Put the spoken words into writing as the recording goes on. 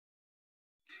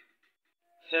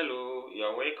Hello, you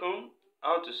are welcome.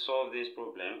 How to solve this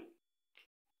problem?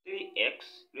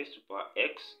 3x raised to power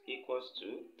x equals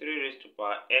to 3 raised to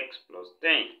power x plus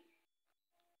 10.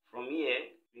 From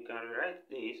here, we can write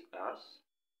this as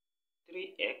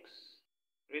 3x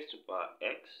raised to power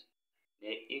x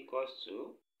equals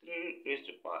to 3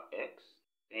 raised to power x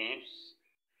times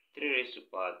 3 raised to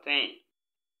power 10.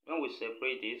 When we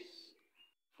separate this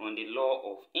from the law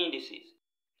of indices,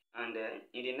 and then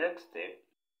in the next step,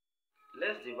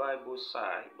 let's divide both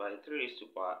sides by 3 raised to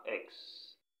power x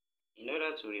in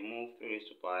order to remove 3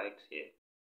 raised to power x here.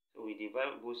 So we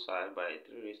divide both sides by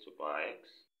 3 raised to power x,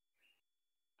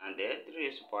 and then 3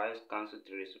 raised to power x cancel 3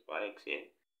 raised to power x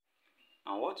here.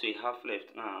 And what we have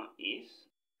left now is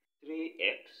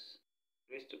 3x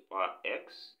raised to power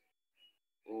x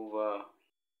over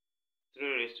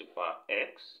 3 raised to power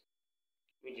x,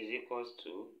 which is equals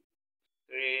to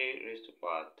 3 raised to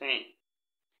power 10.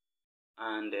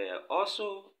 And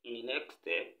also in the next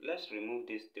step, let's remove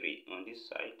this 3 on this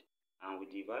side and we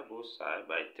divide both sides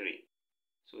by 3.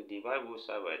 So divide both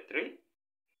sides by 3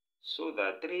 so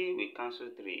that 3 will cancel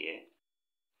 3 here.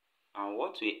 And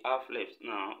what we have left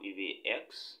now will be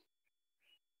x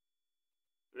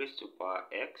raised to power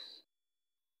x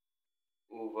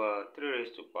over 3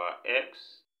 raised to power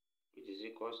x, which is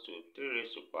equals to 3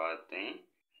 raised to power 10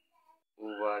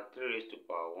 over 3 raised to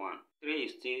power 1. 3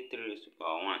 is still 3 raised to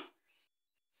power 1.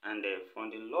 And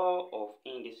from the law of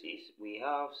indices, we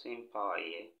have same power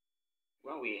here.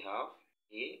 When we have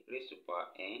a raised to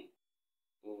power n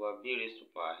over b raised to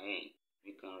power n,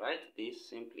 we can write this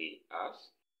simply as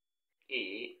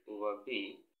a over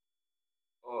b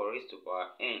all raised to power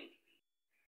n.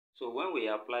 So when we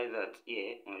apply that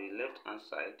here on the left hand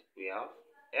side, we have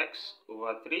x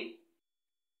over 3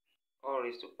 all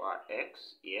raised to power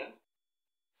x here,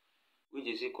 which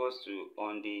is equals to,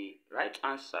 on the right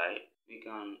hand side, we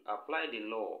can apply the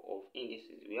law of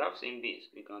indices. We have same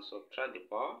base, we can subtract the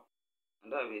power,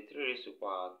 and that will be 3 raised to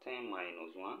power 10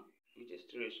 minus 1, which is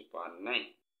 3 raised to power 9.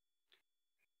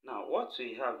 Now what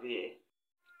we have here,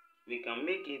 we can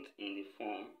make it in the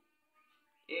form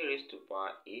a raised to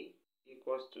power a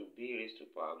equals to b raised to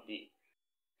power b.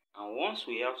 And once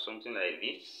we have something like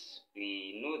this,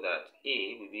 we know that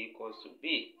a will be equals to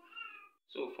b.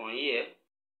 So from here,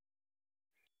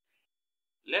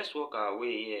 let's work our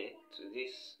way here to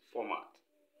this format.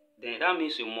 Then that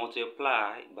means we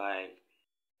multiply by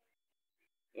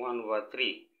 1 over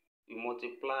 3. We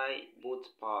multiply both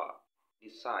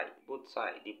sides,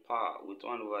 the power with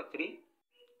 1 over 3,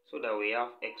 so that we have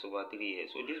x over 3 here.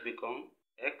 So this becomes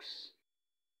x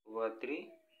over 3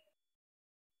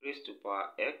 raised to power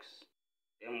x,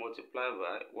 then multiply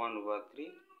by 1 over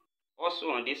 3.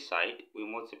 Also on this side, we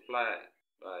multiply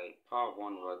by power of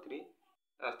 1 over 3.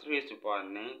 That's 3 raised to power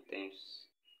 9 times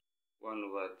 1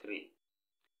 over 3.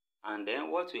 And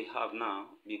then what we have now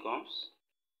becomes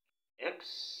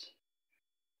x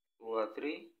over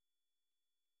 3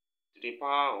 to the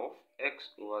power of x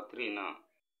over 3 now.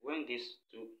 When these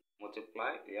two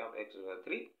multiply, we have x over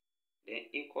 3, then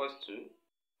equals to,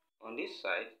 on this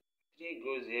side, 3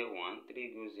 goes here 1,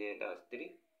 3 goes here, that's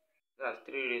 3. That's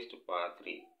 3 raised to power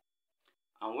 3.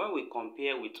 And when we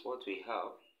compare with what we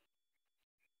have,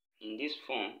 in this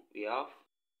form, we have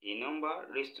a number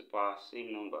raised to power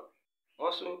same number.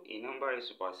 Also, a number raised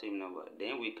to power same number.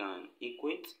 Then we can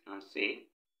equate and say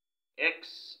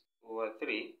x over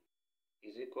 3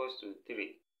 is equals to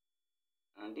 3.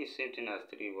 And this same thing as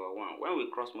 3 over 1. When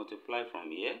we cross multiply from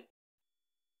here,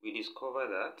 we discover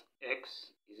that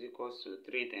x is equals to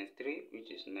 3 times 3,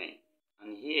 which is 9.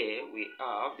 And here we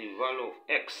have the value of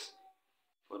x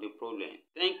for the problem.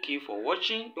 Thank you for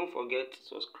watching. Don't forget to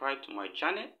subscribe to my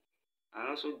channel and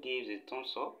also give a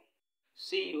thumbs up.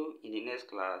 See you in the next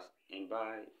class, and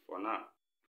bye for now.